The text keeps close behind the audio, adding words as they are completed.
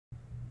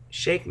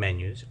Shake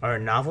menus are a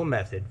novel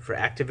method for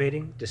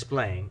activating,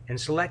 displaying,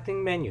 and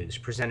selecting menus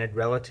presented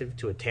relative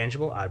to a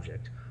tangible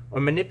object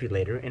or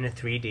manipulator in a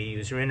 3D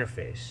user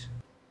interface.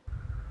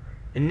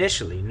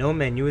 Initially, no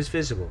menu is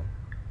visible.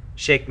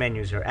 Shake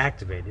menus are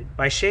activated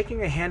by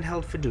shaking a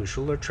handheld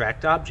fiducial or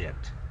tracked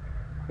object.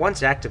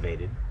 Once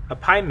activated, a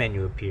pie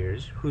menu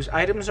appears whose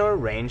items are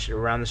arranged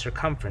around the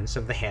circumference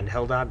of the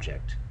handheld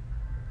object.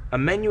 A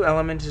menu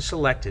element is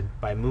selected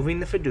by moving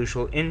the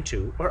fiducial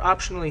into or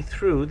optionally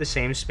through the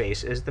same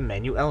space as the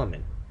menu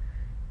element.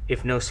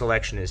 If no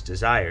selection is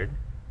desired,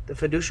 the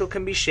fiducial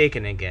can be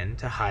shaken again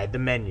to hide the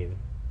menu.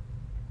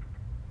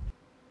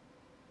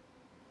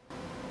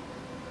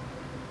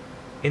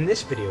 In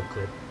this video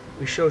clip,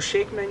 we show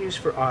shake menus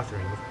for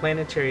authoring of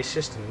planetary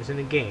systems in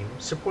a game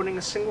supporting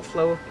a single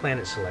flow of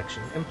planet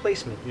selection and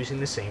placement using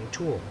the same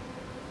tool.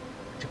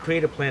 To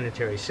create a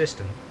planetary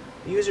system,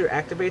 the user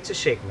activates a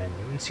shake menu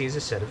and sees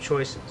a set of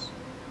choices.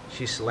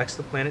 She selects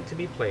the planet to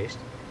be placed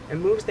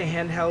and moves the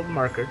handheld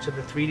marker to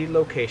the 3D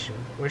location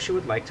where she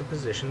would like to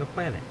position the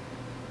planet.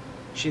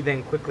 She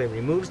then quickly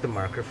removes the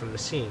marker from the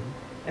scene,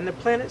 and the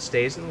planet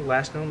stays in the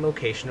last known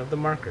location of the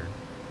marker.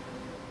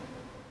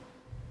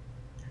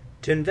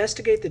 To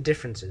investigate the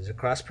differences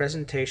across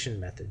presentation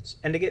methods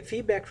and to get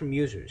feedback from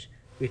users,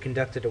 we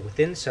conducted a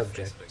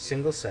within-subject,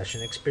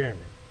 single-session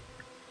experiment.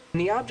 In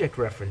the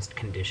object-referenced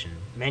condition,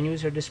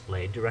 menus are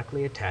displayed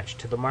directly attached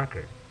to the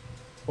marker.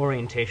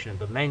 Orientation of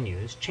the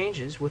menus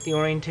changes with the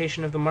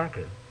orientation of the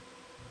marker.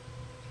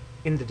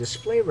 In the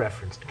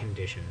display-referenced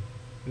condition,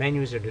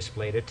 menus are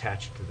displayed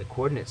attached to the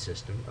coordinate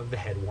system of the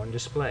Head 1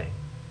 display.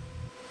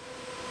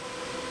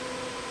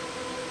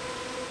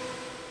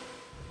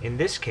 In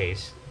this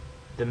case,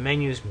 the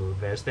menus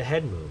move as the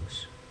head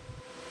moves.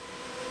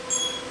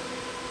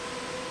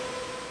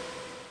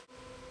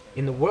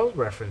 In the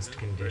world-referenced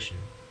condition,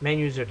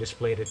 menus are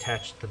displayed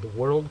attached to the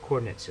world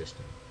coordinate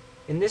system,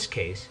 in this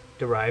case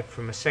derived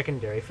from a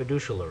secondary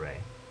fiducial array.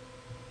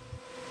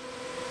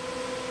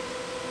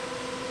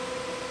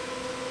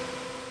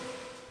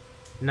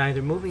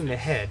 Neither moving the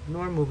head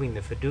nor moving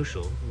the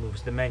fiducial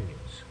moves the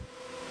menus.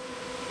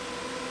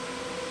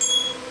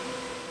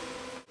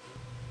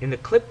 In the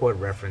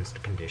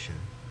clipboard-referenced condition,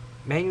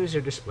 menus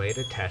are displayed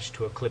attached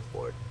to a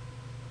clipboard.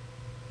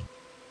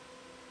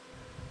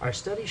 Our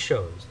study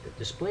shows that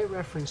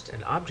display-referenced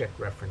and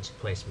object-referenced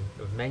placement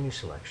of menu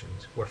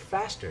selections were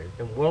faster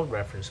than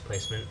world-referenced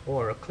placement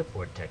or a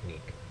clipboard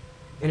technique.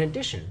 In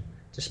addition,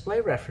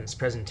 display-referenced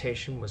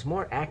presentation was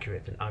more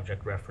accurate than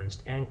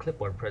object-referenced and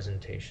clipboard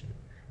presentation,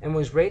 and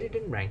was rated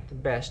and ranked the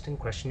best in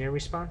questionnaire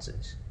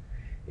responses.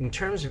 In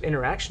terms of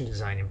interaction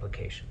design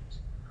implications,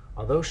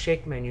 although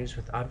shake menus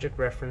with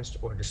object-referenced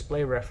or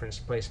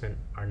display-referenced placement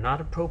are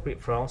not appropriate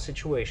for all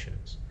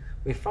situations,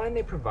 we find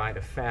they provide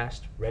a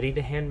fast,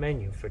 ready-to-hand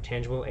menu for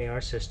tangible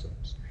AR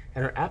systems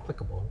and are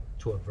applicable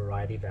to a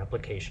variety of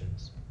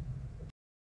applications.